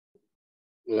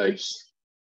Like,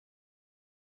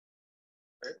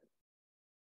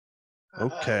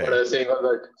 okay. what I was saying was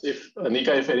that if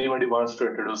Nika, if anybody wants to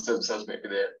introduce themselves, maybe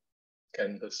they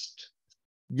can just.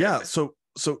 Yeah. So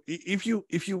if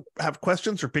you have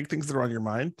questions or big things that are on your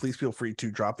mind, please feel free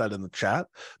to drop that in the chat.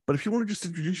 But if you want to just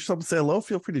introduce yourself and say hello,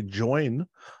 feel free to join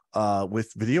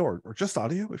with video or just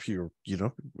audio. If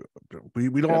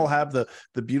we don't all have the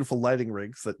beautiful lighting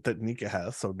rigs that Nika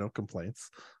has, so no complaints.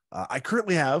 I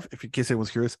currently have, if in case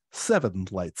anyone's curious, 7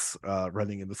 lights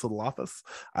running in this little office.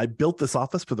 I built this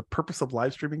office for the purpose of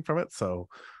live streaming from it. So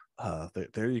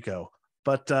there you go.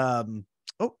 But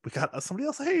oh, we got somebody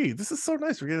else. Hey, this is so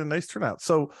nice. We're getting a nice turnout.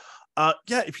 So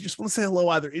yeah, if you just want to say hello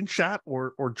either in chat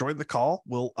or join the call,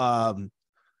 we'll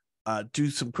do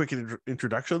some quick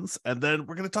introductions, and then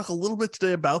we're going to talk a little bit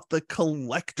today about the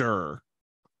collector.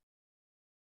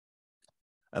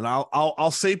 And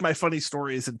I'll save my funny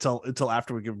stories until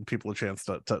after we give people a chance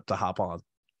to hop on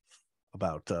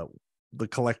about the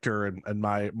collector and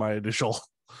my initial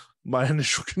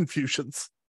confusions.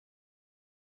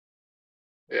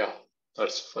 Yeah,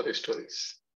 that's funny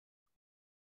stories.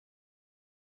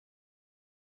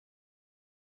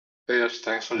 Hey, yes,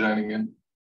 thanks for joining in.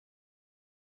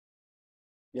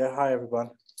 Yeah, hi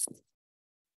everyone.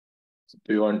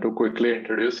 Do you want to quickly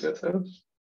introduce yourself?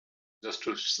 Just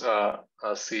to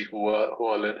see who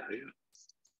all are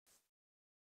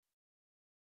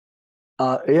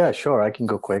here. Yeah, sure, I can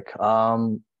go quick.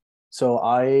 So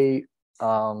I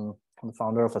am the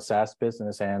founder of a SaaS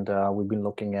business, and we've been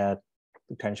looking at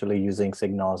potentially using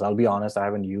SigNoz. I'll be honest, I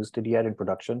haven't used it yet in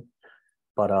production,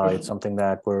 but it's something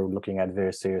that we're looking at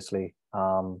very seriously.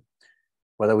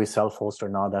 Whether we self-host or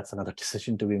not, that's another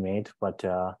decision to be made. But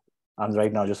I'm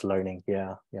right now just learning.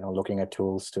 Yeah, looking at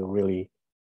tools to really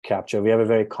capture. We have a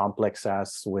very complex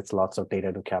SaaS with lots of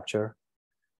data to capture.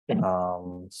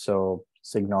 So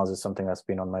SigNoz is something that's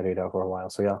been on my radar for a while.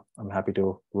 So yeah, I'm happy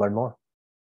to learn more.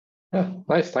 Yeah,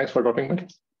 nice. Thanks for dropping by.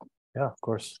 Yeah, of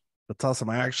course. That's awesome.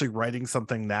 I'm actually writing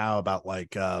something now about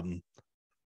like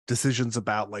decisions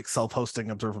about like self-hosting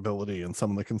observability and some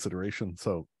of the considerations.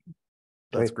 So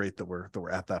that's great that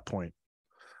we're at that point.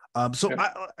 So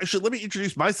actually, let me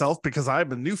introduce myself because I'm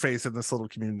a new face in this little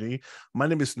community. My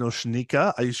name is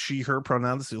Noshnika. I use she, her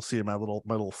pronouns. You'll see in my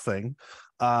little thing.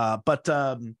 But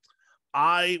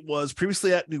I was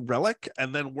previously at New Relic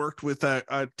and then worked with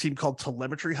a team called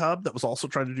Telemetry Hub that was also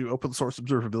trying to do open source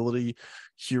observability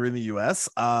here in the US.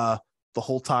 The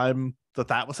whole time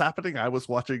that was happening, I was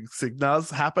watching SigNoz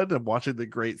happen and watching the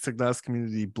great SigNoz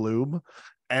community bloom.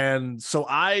 And so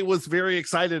I was very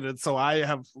excited. And so I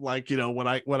have like, when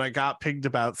I got pinged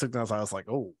about SigNoz, I was like,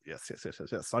 oh, yes.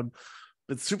 So I'm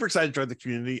been super excited to join the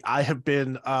community. I have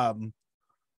been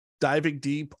diving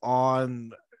deep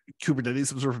on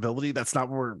Kubernetes observability. That's not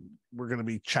what we're going to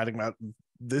be chatting about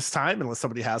this time, unless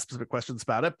somebody has specific questions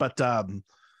about it. But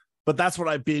that's what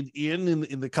I've been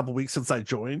in the couple weeks since I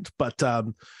joined. But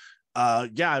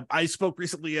yeah, I spoke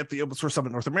recently at the Open Source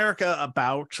Summit North America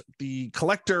about the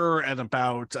collector and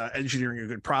about engineering a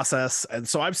good process. And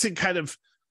so I've seen kind of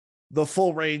the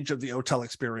full range of the OTel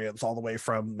experience, all the way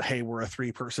from, hey, we're a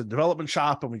 3-person development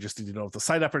shop and we just need to know if the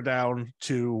site up or down,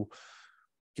 to,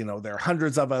 there are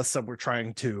hundreds of us and we're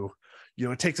trying to,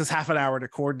 it takes us half an hour to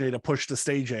coordinate a push to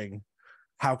staging.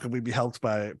 How can we be helped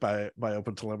by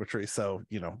OpenTelemetry? So,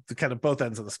 the kind of both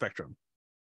ends of the spectrum.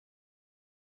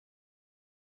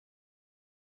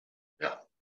 Yeah.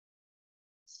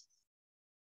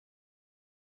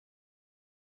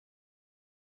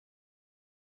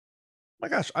 My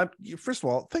gosh, first of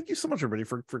all, thank you so much, everybody,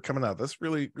 for coming out. That's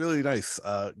really, really nice.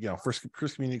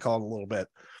 First community call in a little bit.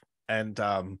 And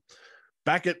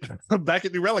back at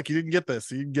New Relic, you didn't get this.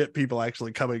 You didn't get people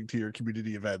actually coming to your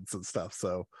community events and stuff.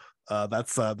 So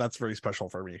that's very special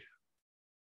for me.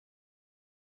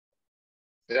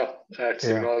 Yeah, at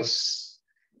SigNoz,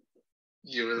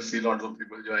 you will see lots of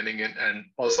people joining in and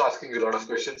also asking you a lot of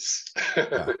questions.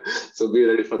 Yeah. So be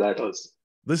ready for that also.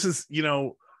 This is,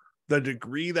 the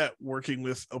degree that working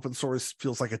with open source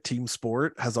feels like a team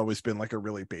sport has always been like a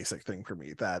really basic thing for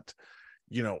me. That,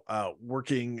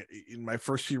 working in my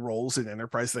first few roles in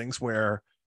enterprise things where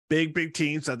big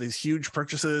teams have these huge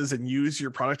purchases and use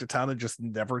your product a ton and just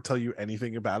never tell you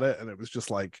anything about it. And it was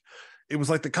just like, it was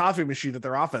like the coffee machine at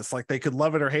their office. Like they could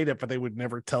love it or hate it, but they would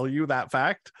never tell you that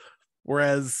fact.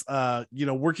 Whereas,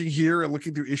 working here and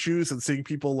looking through issues and seeing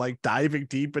people like diving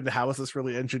deep into how is this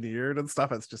really engineered and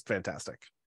stuff, it's just fantastic.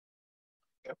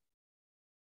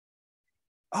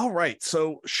 All right,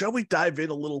 so shall we dive in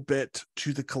a little bit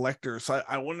to the collector? So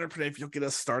I wonder if you'll get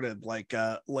us started. Like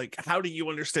how do you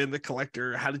understand the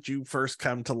collector? How did you first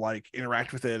come to like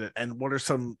interact with it, and what are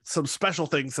some special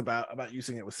things about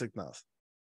using it with SigNoz?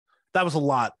 That was a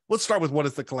lot. Let's start with what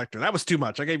is the collector. That was too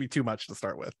much. I gave you too much to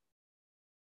start with.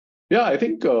 Yeah, I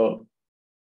think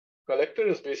collector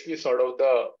is basically sort of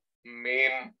the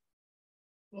main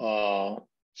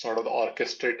sort of the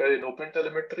orchestrator in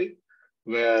OpenTelemetry,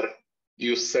 where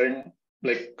you send,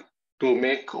 like, to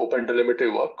make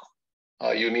OpenTelemetry work,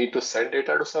 you need to send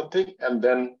data to something, and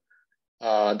then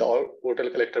the hotel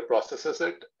collector processes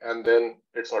it, and then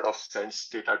it sort of sends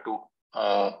data to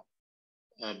a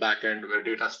backend where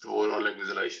data store or like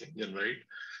visualization engine, right?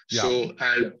 Yeah. So,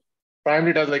 and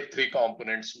primarily does like three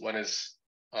components. One is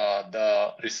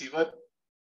the receiver,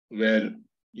 where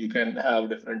you can have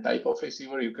different type of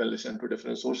receiver. You can listen to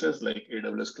different sources like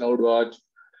AWS CloudWatch,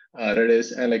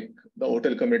 Redis, and like the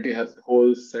hotel community has a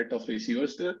whole set of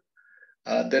receivers there.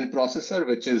 Then processor,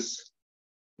 which is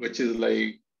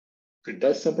like it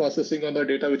does some processing on the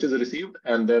data which is received,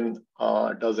 and then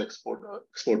does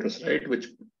exporters, right, which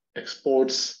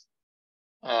exports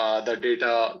the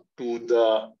data to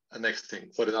the next thing.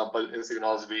 For example, in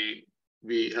SigNoz,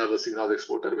 we have a SigNoz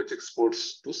exporter which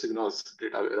exports to SigNoz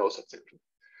data warehouse, etc.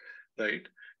 Right,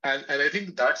 and I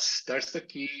think that's the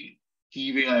key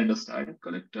way I understand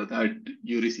collector, that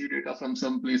you receive data from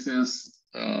some places,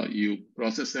 you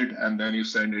process it, and then you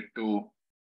send it to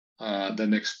the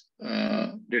next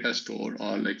data store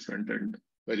or like front end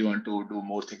where you want to do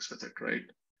more things with it, right?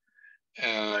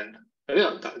 And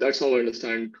yeah, that's how I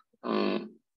understand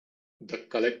the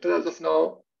collector as of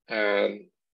now. And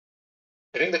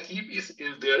I think the key piece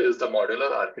is the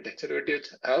modular architecture it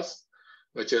has,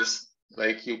 which is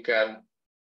like you can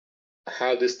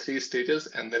have these three stages,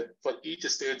 and then for each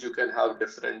stage you can have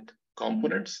different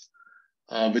components,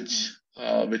 which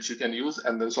you can use,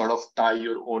 and then sort of tie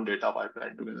your own data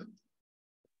pipeline together.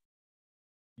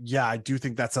 Yeah, I do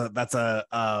think that's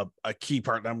a key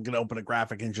part. And I'm going to open a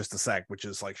graphic in just a sec, which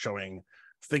is like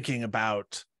thinking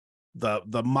about the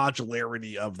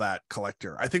modularity of that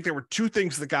collector. I think there were two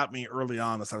things that got me early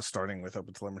on as I was starting with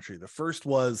OpenTelemetry. The first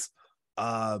was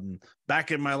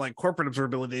back in my like corporate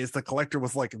observability days, the collector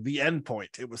was like the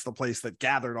endpoint. It was the place that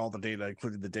gathered all the data,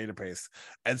 including the database.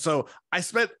 And so I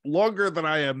spent longer than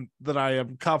I am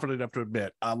confident enough to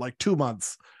admit, like 2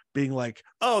 months, being like,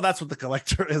 oh, that's what the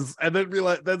collector is. And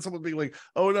then someone being like,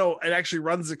 oh no, it actually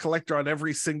runs the collector on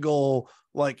every single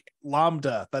like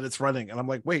Lambda that it's running. And I'm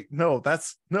like, wait, no,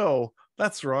 that's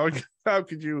wrong. How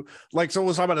could you, like, so it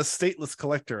was talking about a stateless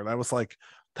collector. And I was like,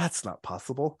 that's not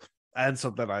possible. And so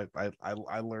then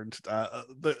I learned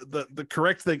the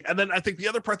correct thing. And then I think the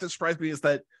other part that surprised me is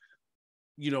that,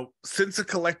 you know, since a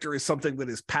collector is something that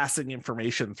is passing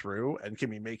information through and can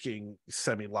be making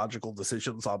semi-logical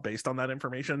decisions all based on that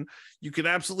information, you can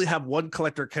absolutely have one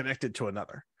collector connected to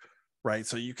another, right?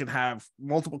 So you can have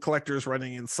multiple collectors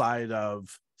running inside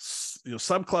of, you know,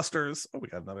 subclusters. Oh, we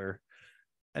got another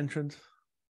entrant.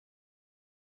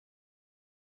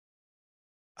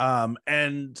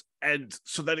 And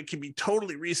so that it can be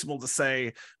totally reasonable to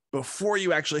say, before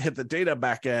you actually hit the data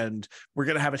backend, we're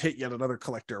going to have it hit yet another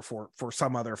collector for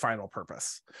some other final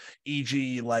purpose.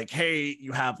 E.g., like, hey,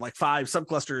 you have like 5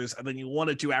 subclusters, and then you want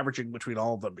to do averaging between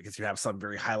all of them because you have some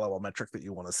very high level metric that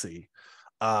you want to see.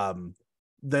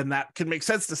 Then that can make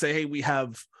sense to say, hey, we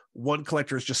have one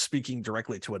collector is just speaking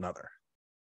directly to another.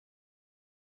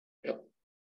 Yep.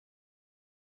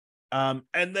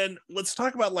 And then let's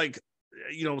talk about, like,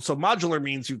 you know, so modular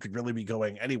means you could really be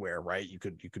going anywhere, right? You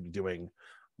could be doing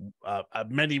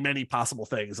many possible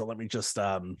things. So let me just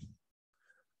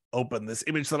open this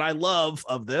image that I love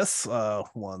of this.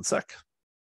 One sec.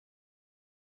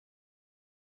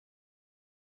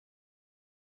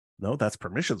 No, that's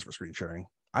permissions for screen sharing.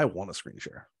 I want to screen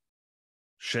share.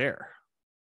 Share.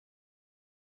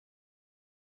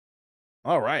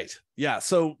 All right. Yeah.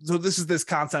 So this is this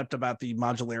concept about the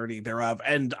modularity thereof.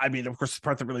 And I mean, of course, the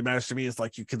part that really matters to me is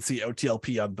like you can see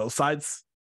OTLP on both sides,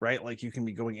 right? Like you can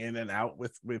be going in and out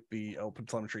with the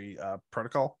OpenTelemetry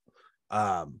protocol.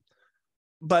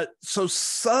 But so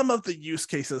some of the use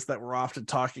cases that we're often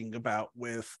talking about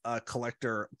with a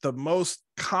collector, the most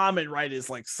common, right,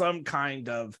 is like some kind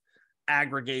of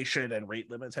aggregation and rate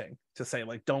limiting to say,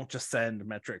 like, don't just send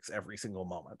metrics every single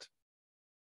moment.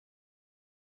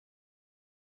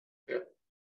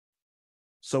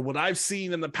 So what I've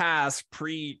seen in the past,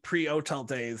 pre-OTel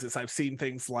days, is I've seen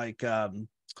things like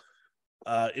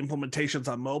implementations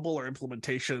on mobile or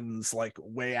implementations like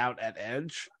way out at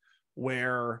edge,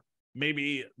 where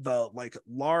maybe the like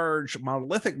large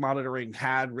monolithic monitoring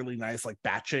had really nice like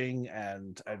batching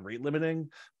and rate limiting.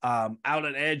 Out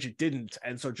at edge, it didn't.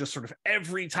 And so just sort of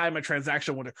every time a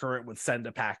transaction would occur, it would send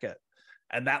a packet.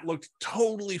 And that looked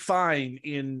totally fine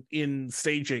in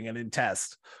staging and in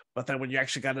test. But then when you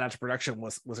actually got it out to production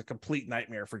was a complete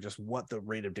nightmare for just what the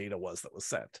rate of data was that was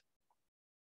sent.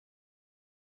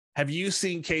 Have you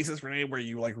seen cases, Renee, where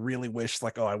you like really wish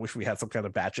like, oh, I wish we had some kind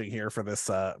of batching here for this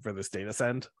data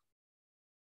send?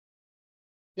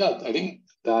 Yeah, I think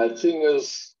batching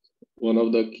is one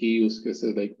of the key use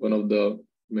cases, like one of the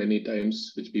many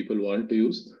times which people want to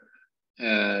use.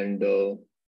 And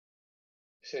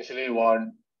essentially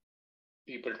want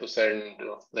people to send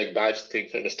like batch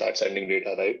things and start sending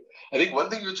data, right? I think one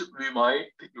thing which you might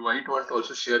want to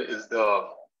also share is the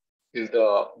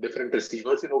different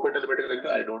receivers in OpenTelemetry Collector.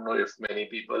 I don't know if many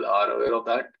people are aware of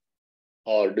that,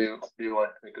 or do you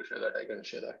want me to share that? I can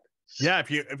share that. Yeah,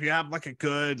 if you have like a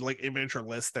good like image or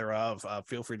list thereof,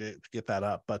 feel free to get that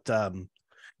up. But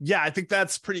yeah, I think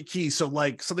that's pretty key. So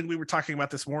like something we were talking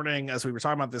about this morning as we were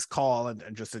talking about this call and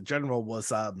just in general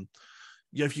was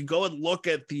if you go and look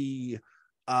at the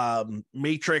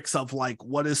matrix of like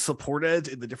what is supported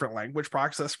in the different language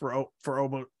process for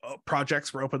projects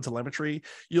for OpenTelemetry,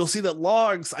 you'll see that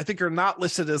logs I think are not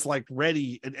listed as like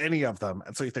ready in any of them.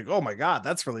 And so you think, oh my God,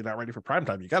 that's really not ready for prime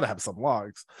time. You got to have some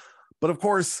logs. But of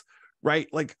course, right,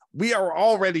 like we are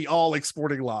already all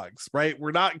exporting logs, right?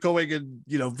 We're not going and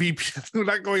we're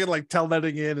not going and like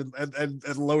telnetting in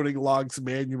and loading logs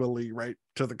manually right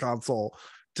to the console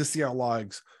to see our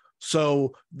logs.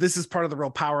 So this is part of the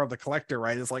real power of the collector,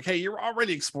 right? It's like, hey, you're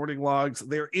already exporting logs.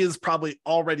 There is probably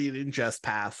already an ingest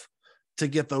path to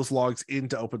get those logs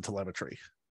into OpenTelemetry.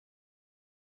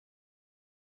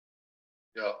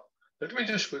 Yeah, let me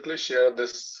just quickly share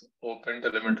this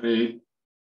OpenTelemetry,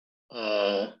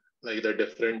 like the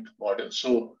different modules.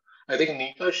 So I think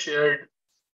Nika shared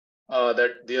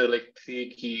that there are like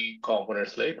three key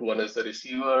components, right? One is the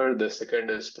receiver, the second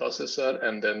is processor,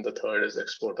 and then the third is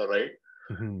exporter, right?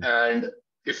 Mm-hmm. And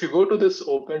if you go to this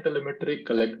OpenTelemetry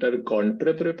Collector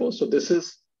contrib repo, so this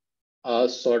is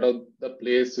sort of the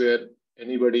place where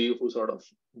anybody who sort of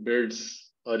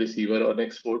builds a receiver or an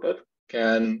exporter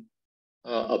can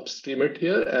upstream it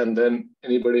here, and then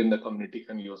anybody in the community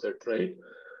can use it, right?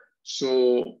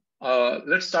 So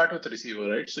let's start with the receiver,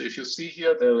 right? So if you see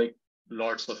here, there are like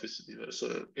lots of receivers.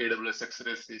 So AWS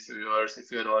Express receivers, if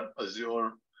you're on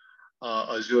Azure,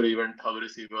 Azure Event Hub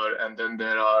receiver, and then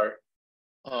there are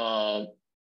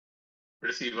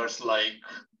receivers like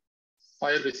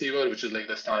file receiver, which is like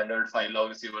the standard file log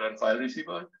receiver and file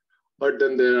receiver. But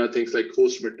then there are things like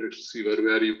host metrics receiver,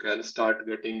 where you can start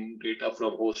getting data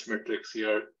from host metrics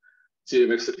here,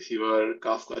 JMX receiver,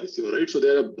 Kafka receiver, right? So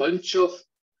there are a bunch of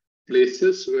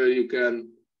places where you can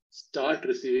start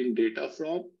receiving data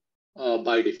from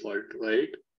by default, right?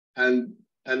 And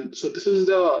so this is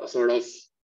the sort of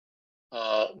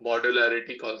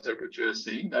modularity concept which we are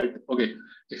saying that, okay,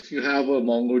 if you have a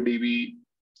MongoDB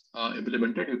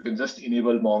implemented, you can just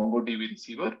enable MongoDB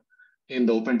receiver in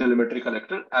the OpenTelemetry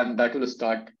Collector, and that will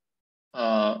start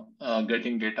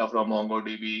getting data from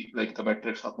MongoDB, like the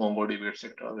metrics of MongoDB,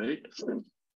 etc. Right?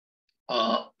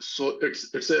 So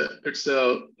it's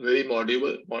a very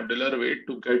modular way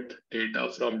to get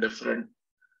data from different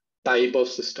type of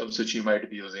systems which you might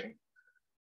be using.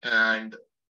 And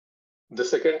the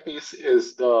second piece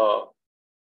is the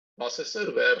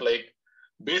processor, where like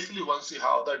basically once you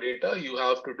have the data, you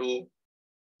have to do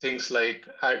things like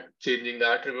changing the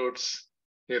attributes.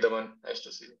 Hey, Daman, nice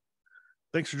to see you.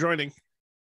 Thanks for joining.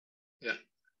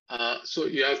 Yeah. So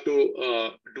you have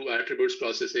to do attributes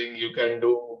processing. You can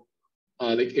do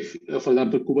like if, for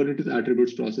example, Kubernetes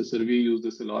attributes processor, we use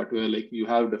this a lot, where like you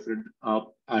have different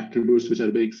attributes which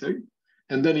are being sent,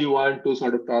 and then you want to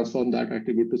sort of transform that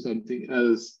attribute to something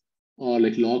else, or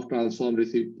like log transform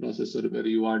receive processor, where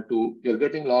you're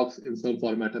getting logs in some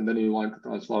format, and then you want to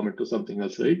transform it to something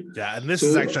else, right? Yeah, and this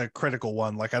is actually a critical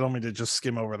one. Like I don't mean to just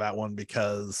skim over that one,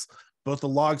 because both the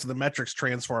logs and the metrics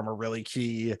transform are really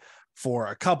key for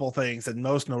a couple things, and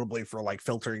most notably for like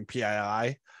filtering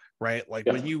PII. Right, like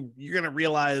when you're going to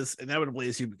realize inevitably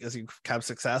as you have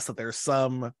success that there's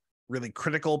some really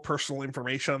critical personal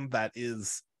information that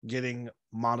is getting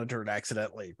monitored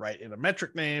accidentally, right, in a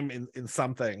metric name, in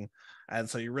something, and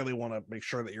so you really want to make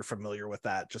sure that you're familiar with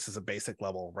that just as a basic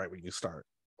level, right, when you start.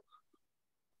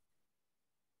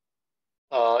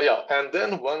 Yeah, and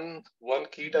then one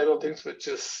key type of things which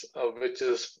is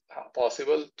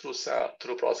possible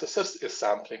through processors is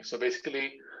sampling. So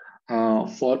basically,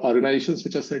 for organizations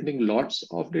which are sending lots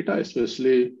of data,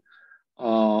 especially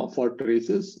for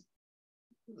traces,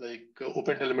 like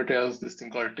OpenTelemetry has this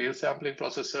thing called tail sampling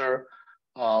processor,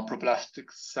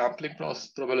 probabilistic sample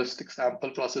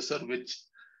processor, which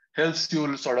helps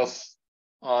you sort of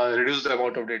reduce the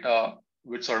amount of data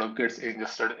which sort of gets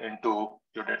ingested into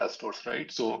your data stores,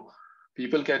 right? So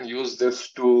people can use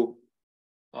this to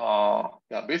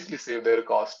basically save their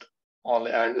cost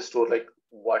and store like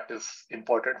what is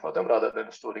important for them rather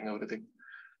than storing everything.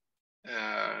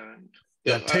 And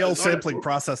yeah, tail sampling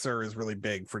processor is really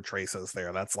big for traces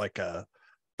there. That's like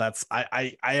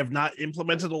I have not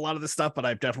implemented a lot of this stuff, but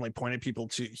I've definitely pointed people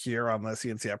to here on the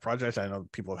CNCF project. I know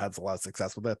people have had a lot of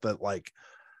success with it. That like,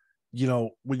 you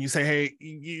know, when you say, hey,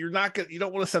 you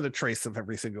don't want to send a trace of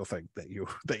every single thing that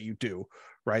you do,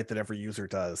 right? That every user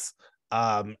does.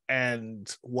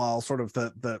 And while sort of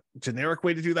the generic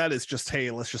way to do that is just, hey,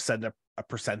 let's just send a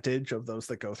percentage of those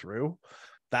that go through.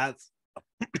 That's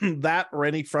that or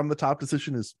any from the top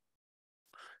decision is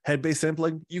head-based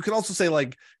sampling. You can also say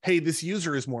like, hey, this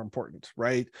user is more important,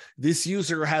 right? This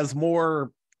user has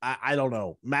more, I don't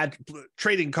know,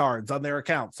 trading cards on their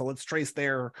account. So let's trace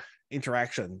their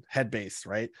interaction, head-based,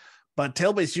 right? But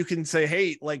tail-based, you can say,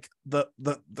 hey, like the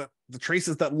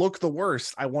traces that look the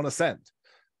worst, I want to send.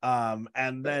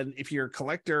 And then if your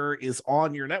collector is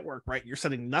on your network, right, you're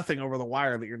sending nothing over the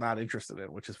wire that you're not interested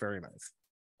in, which is very nice.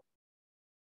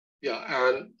 Yeah,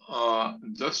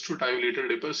 and just to dive a little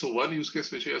deeper, so one use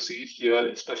case which I see here,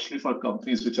 especially for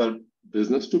companies which are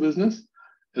business to business,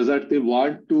 is that they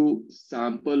want to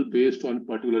sample based on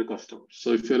particular customers.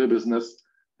 So if you're a business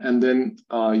and then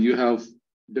you have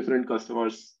different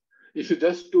customers, if you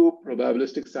just do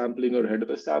probabilistic sampling or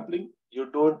head-based sampling,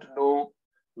 you don't know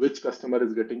which customer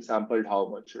is getting sampled how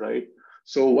much, right?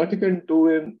 So what you can do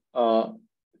in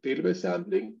tail-based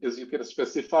sampling is you can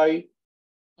specify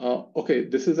okay,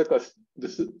 this is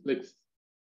like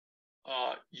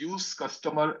use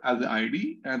customer as the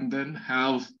ID and then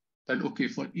have that, okay,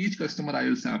 for each customer, I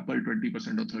will sample 20%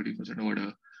 or 30% or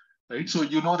whatever, right? So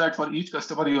you know that for each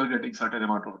customer, you are getting certain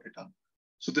amount of data.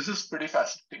 So this is pretty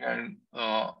fascinating. And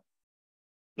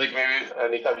like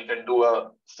maybe, Nika, we can do a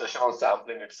session on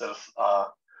sampling itself.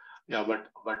 Yeah, but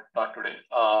not today.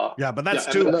 Yeah, but that's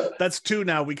that's two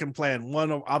now we can plan.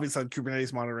 One obviously on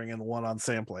Kubernetes monitoring and one on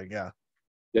sampling. Yeah.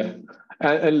 Yeah,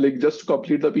 and like just to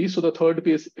complete the piece, so the third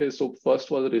piece is, so first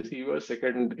was receiver,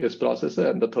 second is processor,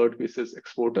 and the third piece is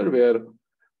exporter, where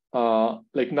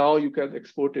like now you can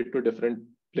export it to different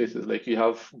places. Like you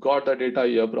have got the data,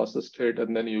 you have processed it,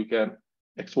 and then you can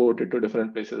export it to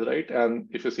different places, right? And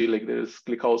if you see like there is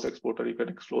ClickHouse exporter, you can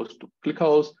export to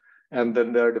ClickHouse, and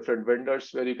then there are different vendors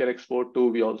where you can export to.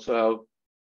 We also have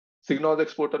SigNoz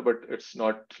exporter, but it's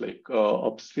not like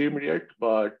upstream yet,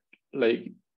 but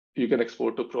like you can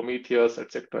export to Prometheus,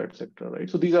 etc., right?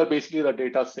 So these are basically the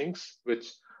data sinks which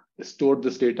stored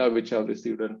this data which have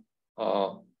received and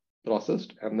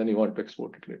processed, and then you want to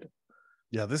export it later.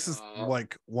 Yeah, this is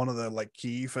like one of the like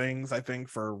key things I think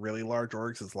for really large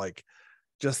orgs is like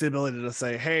just the ability to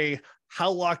say, hey,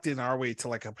 how locked in are we to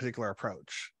like a particular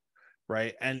approach,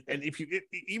 right? And if you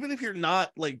even if you're not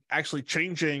like actually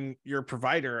changing your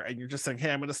provider and you're just saying,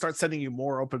 hey, I'm going to start sending you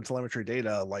more OpenTelemetry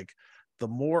data, like the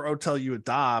more OTel you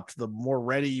adopt, the more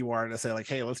ready you are to say like,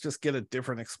 hey, let's just get a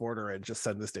different exporter and just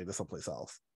send this data someplace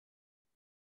else.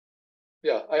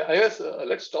 Yeah, I guess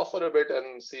let's stop for a bit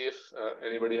and see if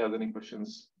anybody has any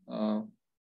questions. Or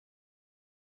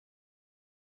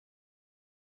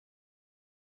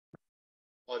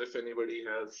if anybody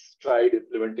has tried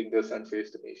implementing this and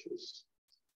faced any issues.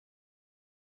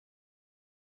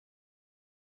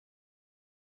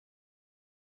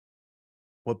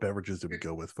 What beverages did we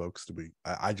go with, folks?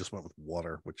 I just went with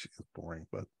water, which is boring,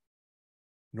 but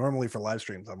normally for live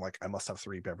streams, I'm like, I must have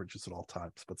 3 beverages at all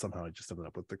times, but somehow I just ended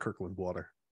up with the Kirkland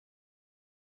water.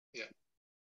 Yeah.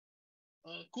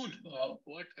 Cool.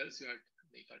 What else you had,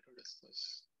 Nika, to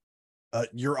discuss?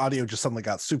 Your audio just suddenly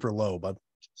got super low, bud.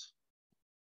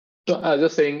 So I was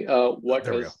just saying, what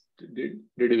else did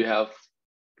we have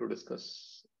to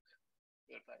discuss?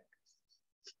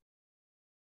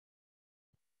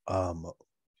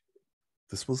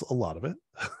 This was a lot of it.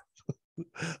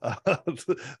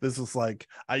 This was like,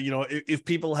 if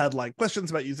people had like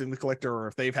questions about using the collector or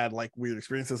if they've had like weird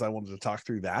experiences, I wanted to talk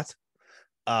through that.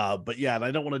 But yeah, and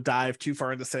I don't want to dive too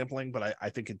far into sampling, but I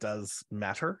think it does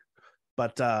matter.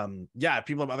 But yeah, if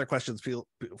people have other questions, feel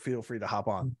free to hop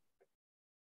on.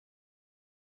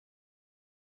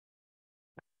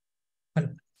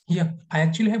 Yeah, I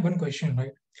actually have one question,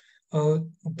 right?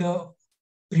 The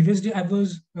previous day I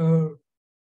was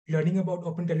learning about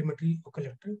OpenTelemetry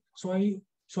Collector. So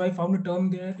I found a term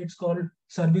there. It's called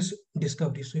service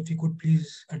discovery. So if you could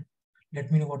please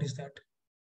let me know what is that.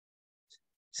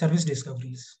 service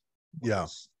discoveries. Yeah.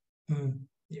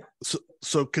 Yeah.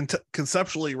 So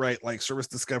conceptually, right, like service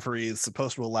discovery is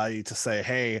supposed to allow you to say,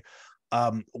 hey,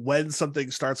 when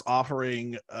something starts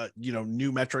offering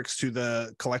new metrics to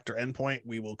the collector endpoint,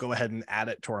 we will go ahead and add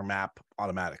it to our map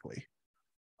automatically.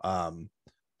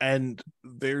 And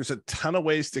there's a ton of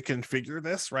ways to configure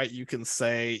this, right? You can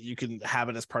have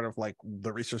it as part of like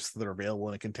the resources that are available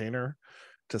in a container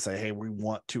to say, hey, we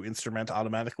want to instrument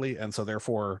automatically, and so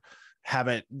therefore have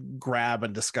it grab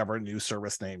and discover new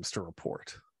service names to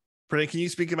report. Pranay, can you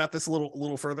speak about this a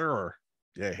little further, or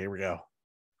yeah, here we go.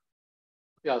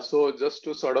 Yeah, so just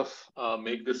to sort of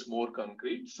make this more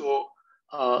concrete, so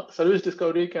service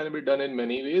discovery can be done in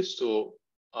many ways. So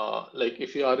like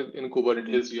if you are in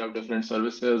Kubernetes, you have different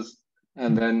services,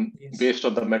 and then based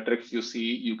on the metrics you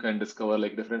see, you can discover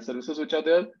like different services which are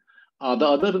there. The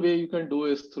other way you can do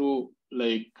is through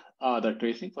like the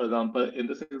tracing. For example, in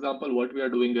this example, what we are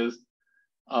doing is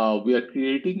we are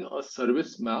creating a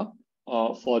service map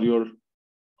for your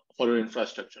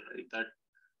infrastructure, right? That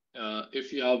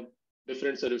if you have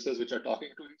different services which are talking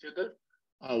to each other,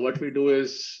 what we do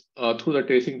is through the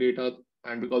tracing data,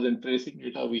 and because in tracing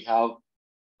data we have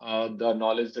the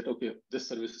knowledge that, okay, this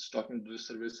service is talking to this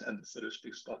service and this service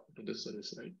is talking to this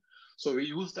service, right? So we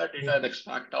use that data and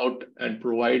extract out and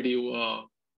provide you a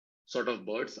sort of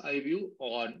bird's eye view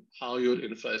on how your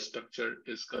infrastructure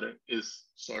is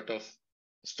sort of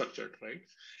structured, right?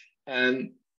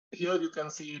 And here you can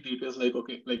see details like,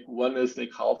 okay, like one is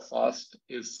like how fast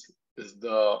is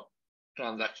the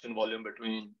transaction volume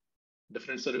between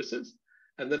different services.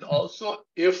 And then also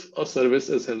if a service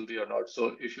is healthy or not.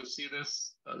 So if you see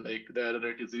this, like the error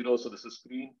rate is 0, so this is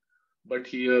green. But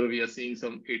here we are seeing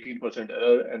some 18%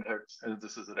 error, and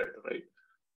this is red, right?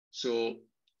 So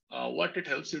what it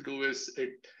helps you do is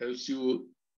it helps you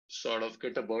sort of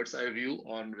get a bird's eye view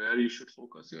on where you should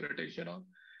focus your attention on,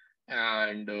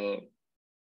 and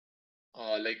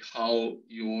like how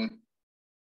your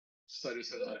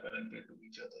services are connected to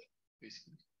each other,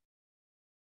 basically.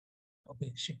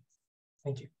 Okay, sure.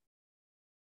 Thank you.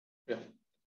 Yeah.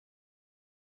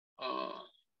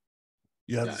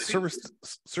 Service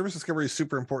discovery is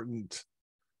super important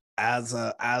as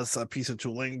a piece of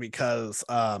tooling, because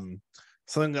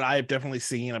something that I've definitely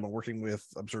seen, I've been working with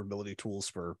observability tools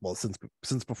for, well, since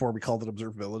before we called it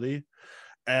observability.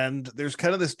 And there's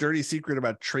kind of this dirty secret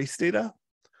about trace data,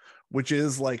 which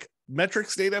is like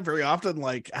metrics data very often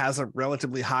like has a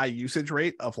relatively high usage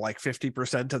rate of like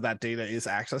 50% of that data is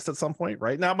accessed at some point,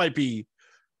 right? Now it might be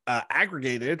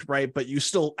aggregated, right? But you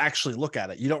still actually look at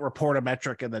it. You don't report a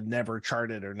metric and then never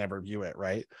chart it or never view it,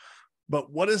 right? But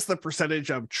what is the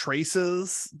percentage of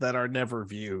traces that are never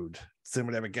viewed? Does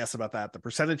anyone have a guess about that? The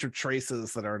percentage of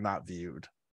traces that are not viewed.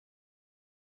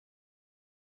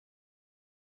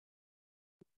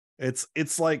 It's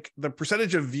like the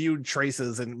percentage of viewed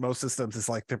traces in most systems is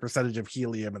like the percentage of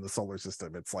helium in the solar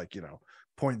system. It's like,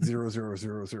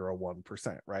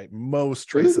 0.00001%, right? Most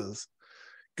traces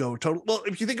go total. Well,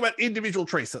 if you think about individual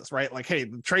traces, right? Like, hey,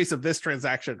 the trace of this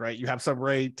transaction, right? You have some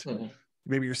rate,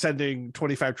 maybe you're sending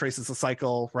 25 traces a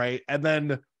cycle, right? And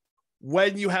then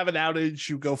when you have an outage,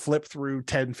 you go flip through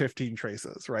 10, 15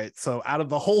 traces, right? So out of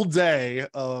the whole day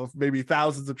of maybe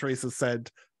thousands of traces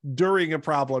sent, during a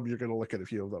problem, you're going to look at a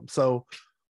few of them. So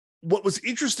what was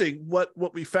interesting, what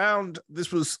we found,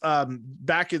 this was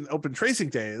back in open tracing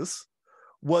days,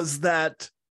 was that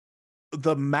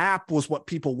the map was what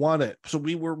people wanted. So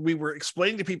we were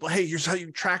explaining to people, hey, here's how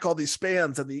you track all these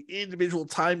spans and the individual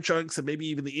time chunks and maybe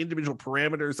even the individual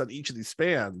parameters on each of these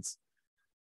spans.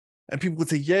 And people would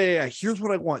say, yeah, here's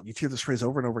what I want. You'd hear this phrase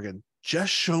over and over again.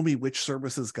 Just show me which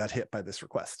services got hit by this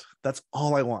request. That's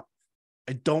all I want.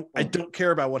 I don't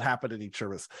care about what happened in each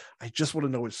service. I just want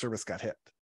to know which service got hit,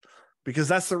 because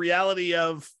that's the reality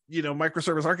of,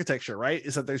 microservice architecture, right?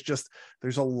 Is that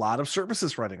there's a lot of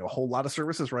services running, a whole lot of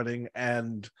services running.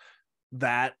 And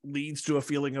that leads to a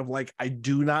feeling of like, I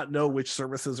do not know which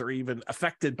services are even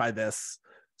affected by this.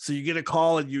 So you get a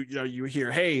call and you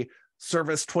hear, hey,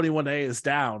 service 21A is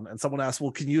down. And someone asks,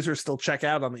 well, can users still check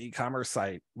out on the e-commerce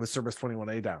site with service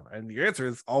 21A down? And your answer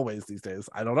is always these days,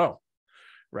 I don't know.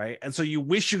 Right. And so you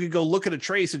wish you could go look at a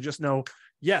trace and just know,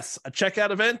 yes, a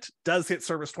checkout event does hit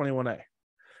service 21A.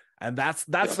 And that's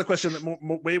the question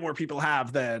that way more people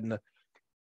have than,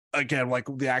 again, like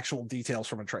the actual details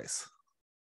from a trace.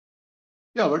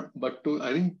 Yeah, but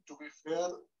I think to be fair,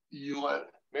 you are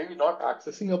maybe not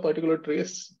accessing a particular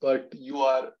trace, but you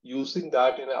are using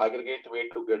that in an aggregate way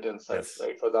to get insights,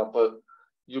 right? For example,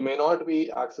 you may not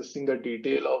be accessing the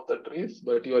detail of the trace,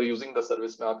 but you are using the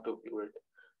service map to view it.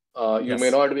 You may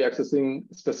not be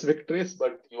accessing specific trace,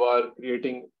 but you are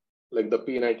creating like the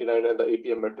P99 and the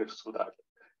APM metrics through that.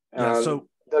 Yeah. And So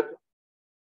that.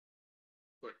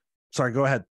 Sorry, go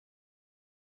ahead.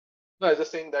 No, I was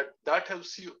just saying that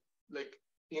helps you, like,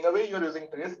 in a way you're using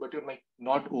trace, but you're like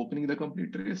not opening the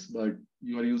complete trace, but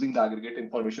you are using the aggregate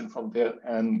information from there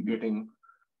and getting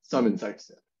some insights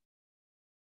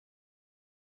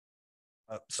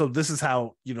there. So this is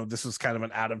how, this was kind of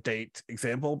an out of date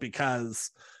example,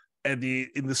 because in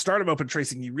the start of open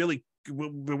tracing, it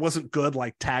wasn't good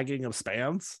like tagging of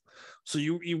spans. So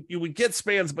you would get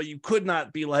spans, but you could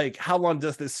not be like, how long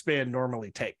does this span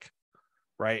normally take?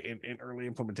 Right, in early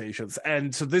implementations.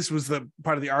 And so this was the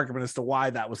part of the argument as to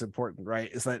why that was important, right?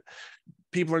 Is that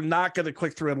people are not going to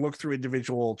click through and look through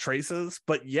individual traces,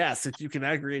 but yes, if you can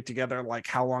aggregate together like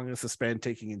how long is the span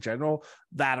taking in general,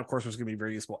 that of course was going to be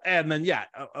very useful. And then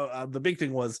the big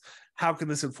thing was, how can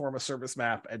this inform a service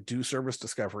map and do service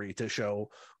discovery to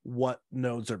show what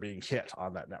nodes are being hit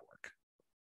on that network?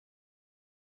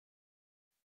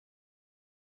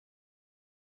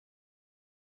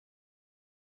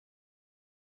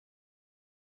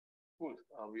 Cool.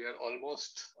 We are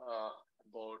almost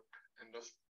about end of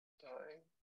time.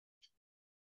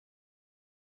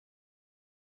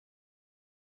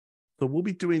 So we'll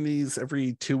be doing these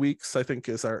every 2 weeks, I think,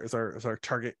 is our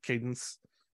target cadence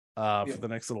for the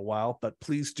next little while. But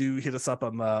please do hit us up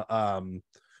on the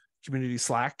community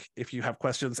Slack if you have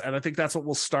questions. And I think that's what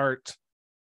we'll start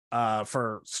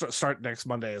start next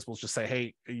Monday, is we'll just say,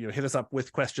 hey, hit us up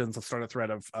with questions. Let's start a thread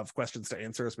of questions to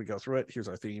answer as we go through it. Here's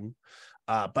our theme.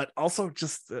 But also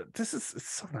just it's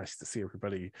so nice to see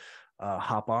everybody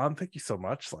hop on. Thank you so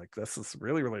much. Like, this is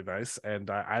really, really nice. And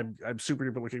I'm super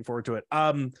duper looking forward to it.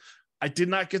 I did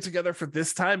not get together for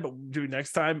this time, but we'll do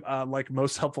next time. Like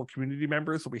most helpful community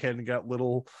members, we'll be handing out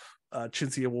little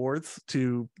chintzy awards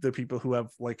to the people who have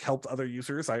like helped other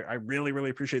users. I really, really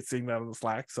appreciate seeing that on the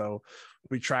Slack. So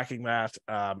we'll be tracking that.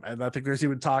 And I think there's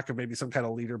even talk of maybe some kind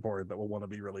of leaderboard that we'll want to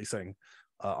be releasing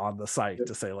on the site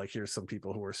to say, like, here's some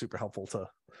people who are super helpful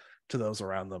to those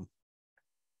around them.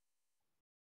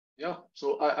 Yeah,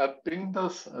 so I pinged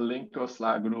us a link to a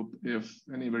Slack group if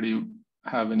anybody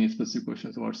have any specific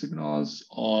questions about SigNoz,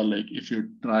 or like if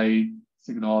you try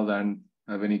SigNoz and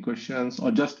have any questions, or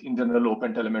just in general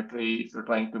OpenTelemetry if you're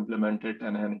trying to implement it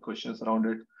and any questions around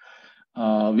it.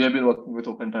 We have been working with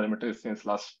OpenTelemetry since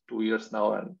last 2 years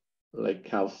now, and like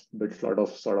have built a lot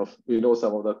of we know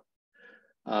some of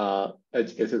the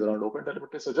edge cases around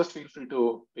OpenTelemetry. So just feel free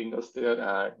to ping us there,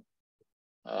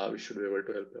 and we should be able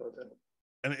to help you out there.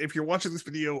 And if you're watching this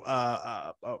video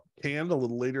canned a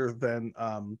little later than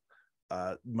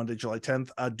Monday, July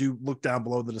 10th, do look down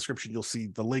below in the description. You'll see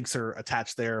the links are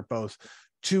attached there, both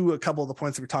to a couple of the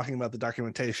points that we're talking about, the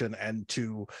documentation, and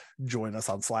to join us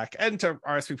on Slack, and to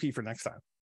RSVP for next time.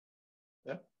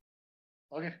 Yeah.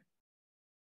 Okay.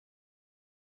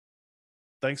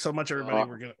 Thanks so much,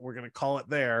 everybody. We're gonna call it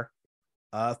there.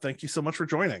 Thank you so much for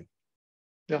joining.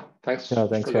 Yeah. Thanks. Yeah.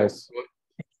 Thanks, guys.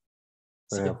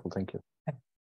 Very helpful. Thank you.